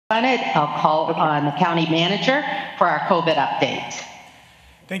I'll call on the county manager for our COVID update.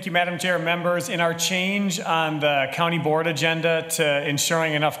 Thank you, Madam Chair. Members, in our change on the county board agenda to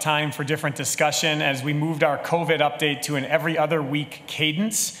ensuring enough time for different discussion as we moved our COVID update to an every other week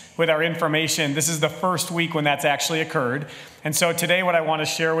cadence with our information, this is the first week when that's actually occurred. And so today what I want to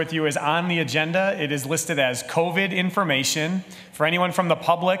share with you is on the agenda, it is listed as COVID information. For anyone from the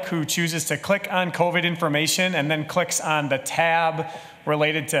public who chooses to click on COVID information and then clicks on the tab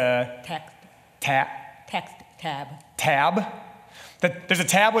related to text tab. There's a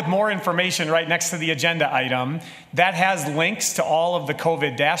tab with more information right next to the agenda item. That has links to all of the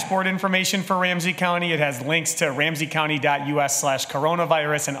COVID dashboard information for Ramsey County. It has links to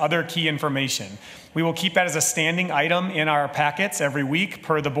ramseycounty.us/coronavirus and other key information. We will keep that as a standing item in our packets every week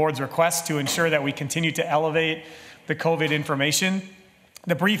per the board's request to ensure that we continue to elevate the COVID information.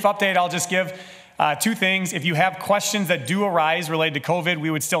 The brief update I'll just give. Two things. If you have questions that do arise related to COVID, we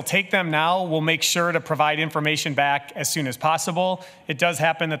would still take them now. We'll make sure to provide information back as soon as possible. It does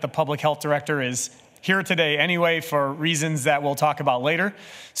happen that the public health director is here today anyway for reasons that we'll talk about later.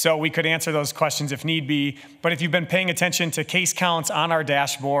 So we could answer those questions if need be. But if you've been paying attention to case counts on our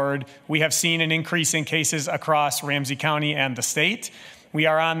dashboard, we have seen an increase in cases across Ramsey County and the state. We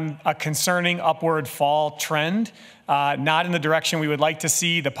are on a concerning upward fall trend. Not in the direction we would like to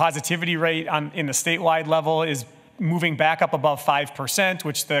see. The positivity rate in the statewide level is moving back up above 5%,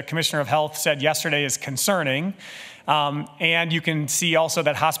 which the Commissioner of Health said yesterday is concerning. And you can see also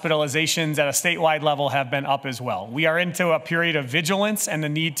that hospitalizations at a statewide level have been up as well. We are into a period of vigilance and the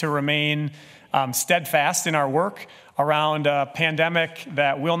need to remain steadfast in our work around a pandemic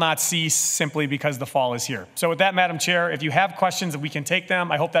that will not cease simply because the fall is here. So with that, Madam Chair, if you have questions, we can take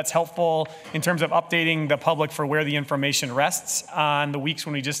them. I hope that's helpful in terms of updating the public for where the information rests on the weeks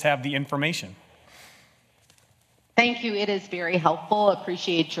when we just have the information. Thank you. It is very helpful.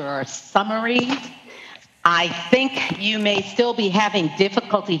 Appreciate your summary. I think you may still be having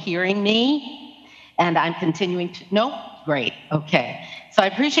difficulty hearing me, and I'm continuing to, no? Great, okay. So I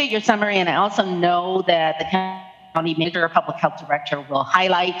appreciate your summary, and I also know that the county manager or public health director will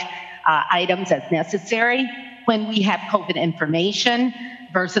highlight items as necessary when we have COVID information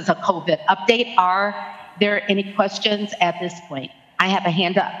versus a COVID update. Are there any questions at this point? I have a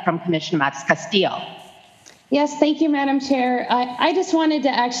hand up from Commissioner Matos Castillo. Yes, thank you, Madam Chair. I just wanted to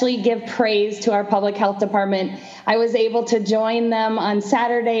actually give praise to our public health department. I was able to join them on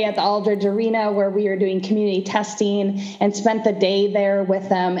Saturday at the Aldridge Arena where we were doing community testing and spent the day there with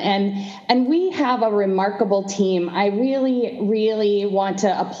them. And we have a remarkable team. I really, really want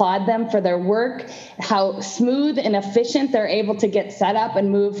to applaud them for their work, how smooth and efficient they're able to get set up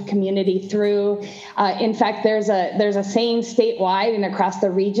and move community through. In fact, there's a saying statewide and across the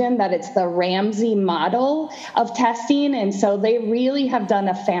region that it's the Ramsey model of testing, and so they really have done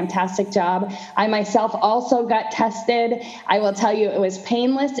a fantastic job. I myself also got tested. I will tell you, it was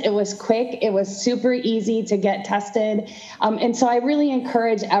painless, it was quick, it was super easy to get tested, and so I really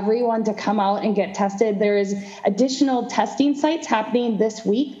encourage everyone to come out and get tested. There is additional testing sites happening this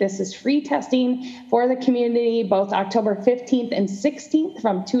week. This is free testing for the community, both October 15th and 16th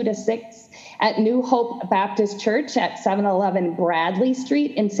from 2 to 6 at New Hope Baptist Church at 711 Bradley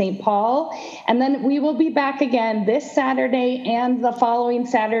Street in St. Paul. And then we will be back again this Saturday and the following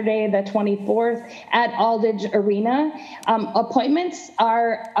Saturday, the 24th, at Aldridge Arena. Appointments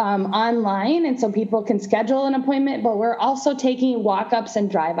are online, and so people can schedule an appointment, but we're also taking walk-ups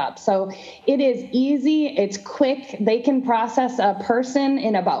and drive-ups. So it is easy, it's quick. They can process a person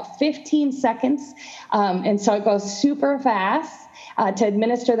in about 15 seconds. And so it goes super fast to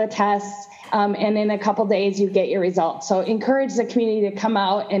administer the tests. And in a couple days, you get your results. So encourage the community to come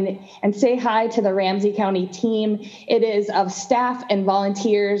out and say hi to the Ramsey County team. It is of staff and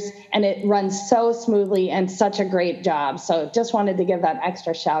volunteers, and it runs so smoothly and such a great job. So just wanted to give that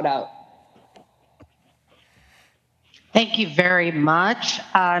extra shout out. Thank you very much.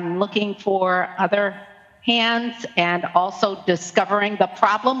 I'm looking for other hands and also discovering the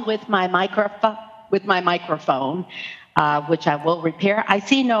problem with my microphone. Which I will repair. I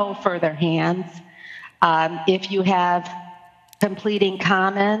see no further hands. If you have completing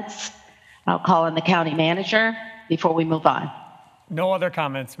comments, I'll call on the county manager before we move on. No other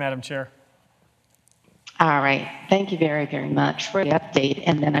comments, Madam Chair. All right. Thank you very, very much for the update.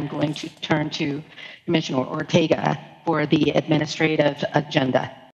 And then I'm going to turn to Commissioner Ortega for the administrative agenda.